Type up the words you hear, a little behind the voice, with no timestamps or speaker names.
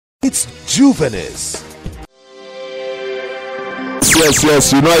It's Juvenis.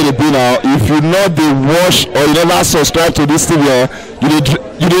 Yes, you know it be now. If you not the watch or you never subscribe to this TV, you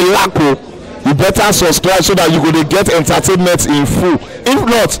dey lack. You better subscribe so that you go to get entertainment in full. If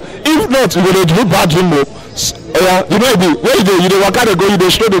not, you go to do bad dream. You know it be where you dey walk out, they go, you dey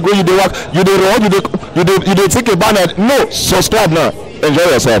straight, they go, you dey walk, you dey run, you dey take a banner. No, subscribe now. Enjoy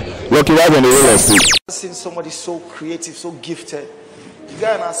yourself. Lucky right on the real estate. I've seen somebody so creative, so gifted. You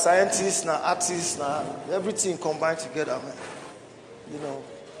guys are scientists, now artists, now everything combined together, man. You know,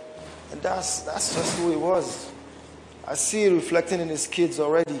 and that's just who he was. I see it reflecting in his kids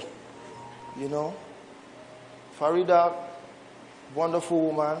already. You know, Farida, wonderful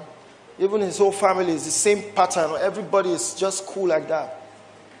woman. Even his whole family is the same pattern. Everybody is just cool like that.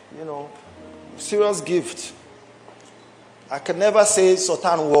 You know, serious gift. I can never say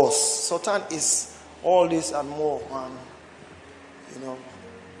Sultan was. Sultan is all this and more, man. You know,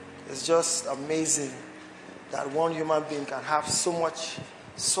 it's just amazing that one human being can have so much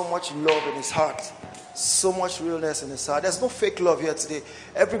love in his heart, so much realness in his heart. There's no fake love here today.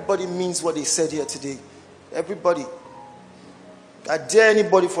 Everybody means what they said here today. Everybody. I dare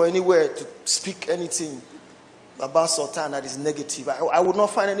anybody for anywhere to speak anything about Sultan that is negative. I would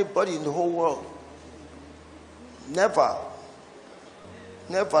not find anybody in the whole world. Never.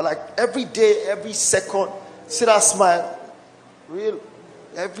 Never. Like every day, every second, see that smile. Real.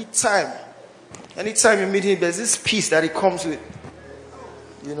 Every time. Anytime you meet him, there's this peace that he comes with.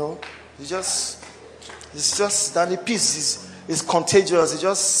 You know, it's just that the peace is contagious. It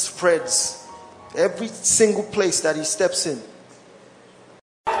just spreads. Every single place that he steps in.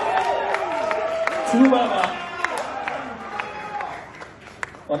 True mama.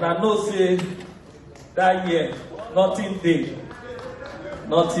 And I know say that year, nothing day.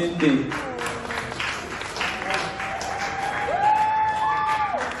 Nothing day.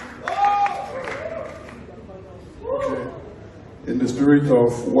 In the spirit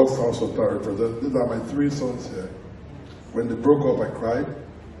of what House of Power represents, these are my three sons here. When they broke up, I cried.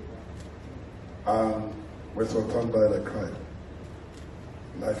 And when Sultan died, I cried.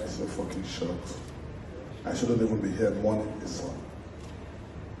 Life is so fucking short. I shouldn't even be here mourning his son.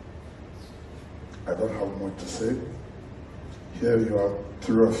 I don't have much to say. Here you are,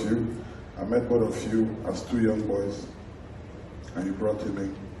 three of you. I met both of you as two young boys, and you brought him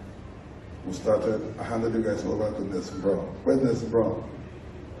in. We started, I handed you guys over to Nelson Brown. Where's Nelson Brown?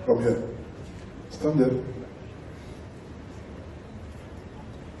 Come here. Stand there.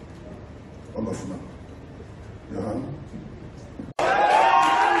 Enough now. Your hand.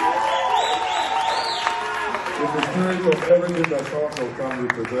 In the spirit of everything that House of Sultan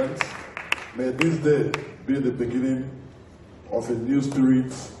represents, may this day be the beginning of a new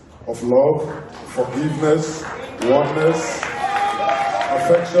spirit of love, forgiveness, oneness,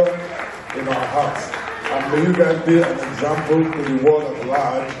 affection in our hearts. And may you guys be an example to the world at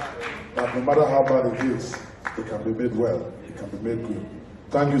large that no matter how bad it is, it can be made well, it can be made good.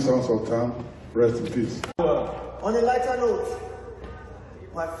 Thank you, Sultan. Rest in peace. On a lighter note,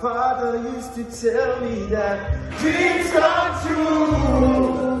 my father used to tell me that dreams come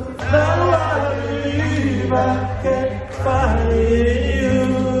true. Now I believe I can find you.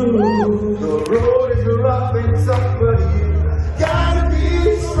 The road is rough and tough, but you gotta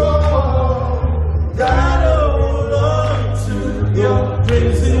be strong. Gotta hold on to your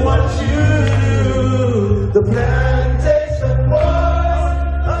dreams and what you do. The plantation was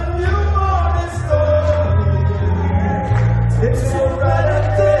a newborn story. It's so bright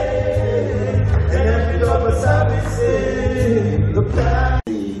day, and every door was happy. The plan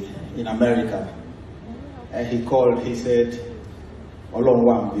in America, and he called. He said, "Olorun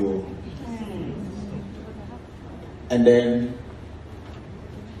wa nbi o." And then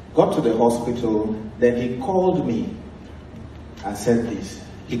got to the hospital. Then he called me and said this.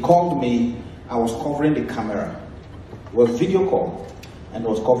 He called me. I was covering the camera. It was video call, and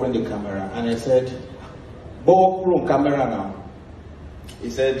was covering the camera. And I said, "Bo room camera now." He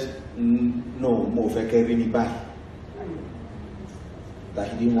said, "No, mo fe carry me back." That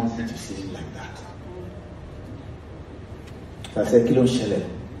he didn't want me to see him like that. So I said, "Kilo shele."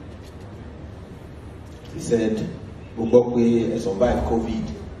 He said, "Bugokwe survived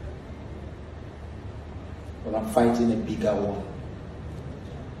COVID, but I'm fighting a bigger one."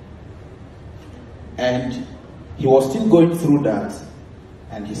 And he was still going through that,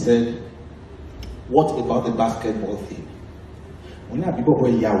 and he said, "What about the basketball thing?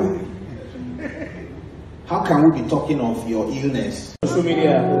 How can we be talking of your illness?" Social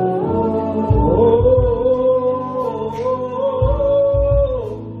media.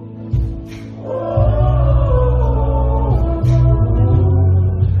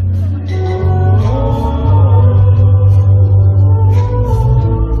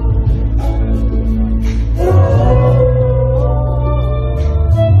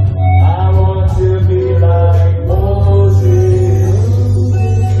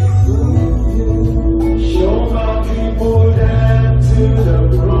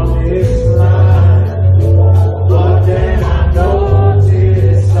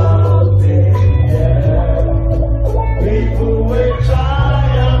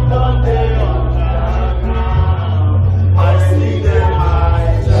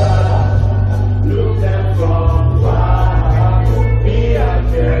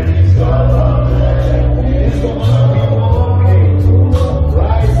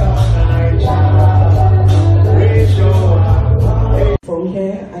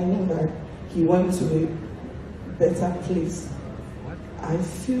 went to a better place. I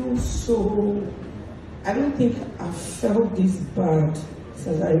feel so, I don't think I felt this bad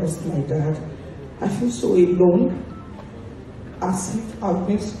since I lost my dad. I feel so alone, as if I've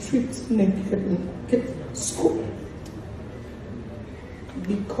been stripped naked in school.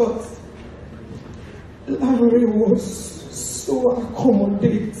 Because Larry was so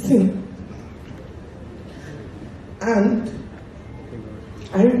accommodating. And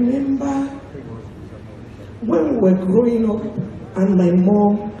I remember when we were growing up and my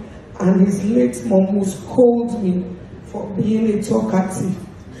mom and his late mom would scold me for being a talkative.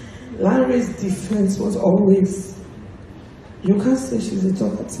 Larry's defense was always, you can't say she's a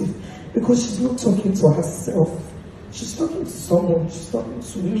talkative because she's not talking to herself. She's talking to someone, she's talking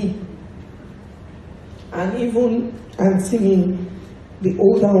to me. And even Auntie, the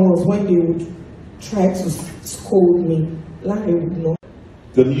older ones, when they would try to scold me, Larry would not.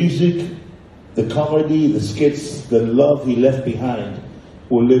 The music, the comedy, the skits, the love he left behind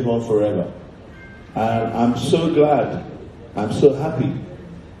will live on forever. And I'm so glad, I'm so happy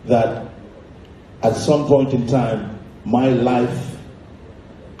that at some point in time, my life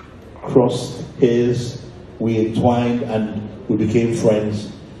crossed his, we entwined and we became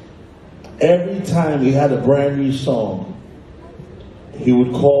friends. Every time he had a brand new song, he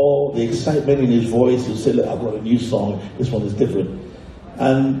would call, the excitement in his voice, he would say, look, I've got a new song, this one is different.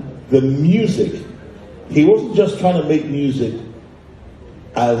 And the music, he wasn't just trying to make music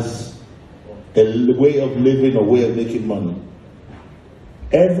as a way of living or way of making money.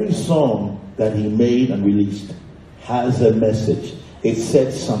 Every song that he made and released has a message. It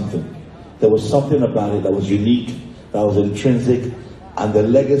said something. There was something about it that was unique, that was intrinsic, and the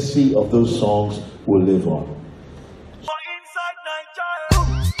legacy of those songs will live on.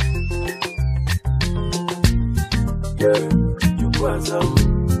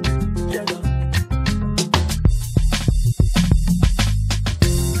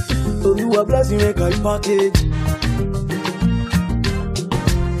 Oluwa bless you, make I package.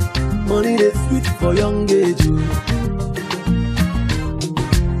 Money that's sweet for young age.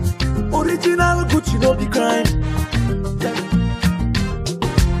 Original Gucci, no be crime.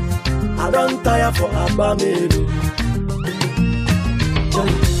 I don't tire for Abamedo.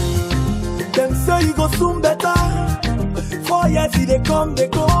 Them say you go soon better. 4 years they come, they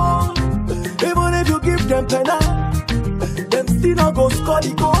go. Even if you give them penna, them still not go score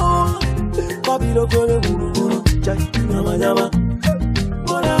the goal. Babilo go le wuru wuru, chai nyama nyama.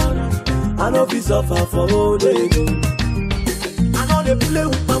 I know if you suffer for all day. I know they play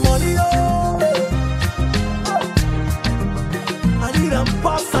with my money, oh. I need a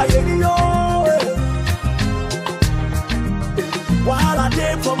pass, I need, oh. While I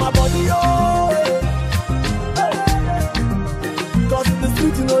day for my body, oh. Cause in the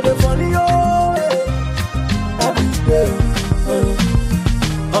street, you know they're funny, oh. Every day,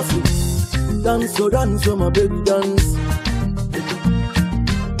 hustle. Dance, oh, my baby, dance.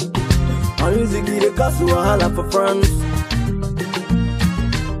 And music give the castle a holla for France.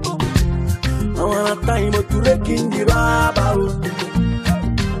 I want a time to reckon the rabble.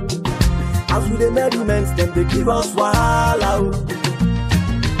 As with the merriments, them they give us wahala.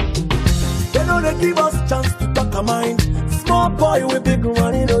 They know they give us chance to talk a mind. Small boy with big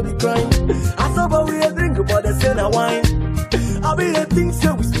money, no be crime. I saw but we a drink, but they say na wine. I be the things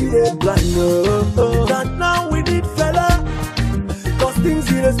that we still ain't blind. That now we need fella. Cause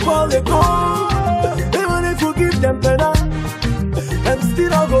things in a small they go. Even if you give them penna, them still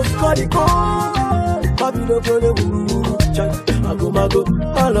not go score the goal. Papi don't go the wuru wuru, chai. I go,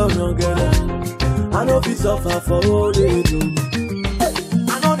 I love no girl. I know if you suffer for all they do.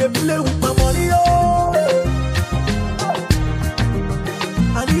 I know they play with my money, oh.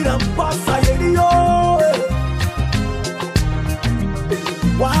 I need a pass, I need, oh.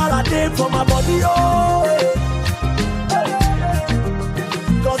 While I day for my body, oh.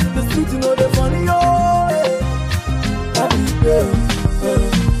 Cause in the street, you know they're funny, oh. Every day,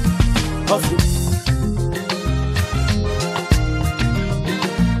 hustle.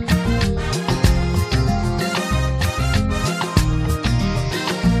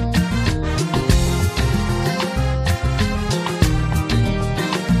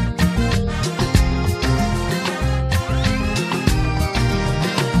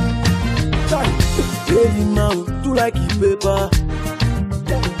 Baby now, do like you paper.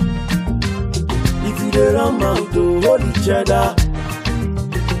 If you dey run out to hold each other.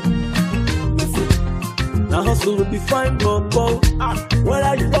 Listen, now hustle will be fine, Bobo.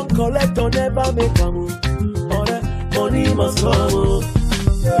 Whether you don't collect or never make a move, all that money must come.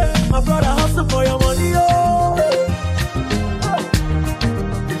 Yeah. My brother hustle for your money, oh.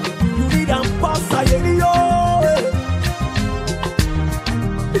 You need a pass.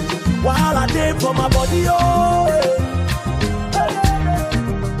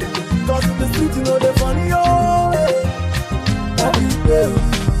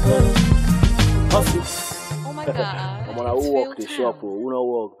 walk the shop, who no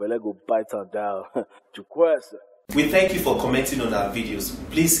walk, but let go bite and down. We thank you for commenting on our videos.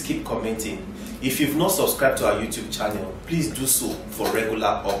 Please keep commenting. If you've not subscribed to our YouTube channel, please do so for regular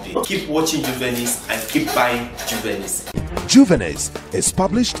updates. Keep watching Juvenis and keep buying Juvenis. Juvenis is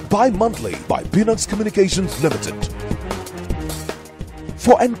published bi-monthly by Peanuts Communications Limited.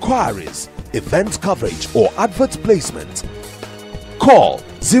 For enquiries, event coverage or advert placement, call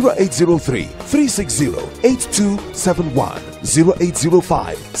 0803 360 8271,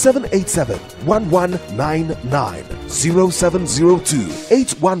 0805 787 1199, 0702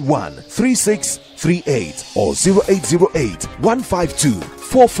 811 3638, or 0808 152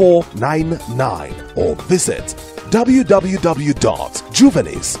 4499, or visit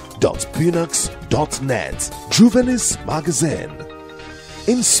www.juvenis.peanuts.net. Juvenis Magazine,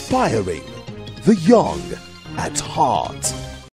 inspiring the young at heart.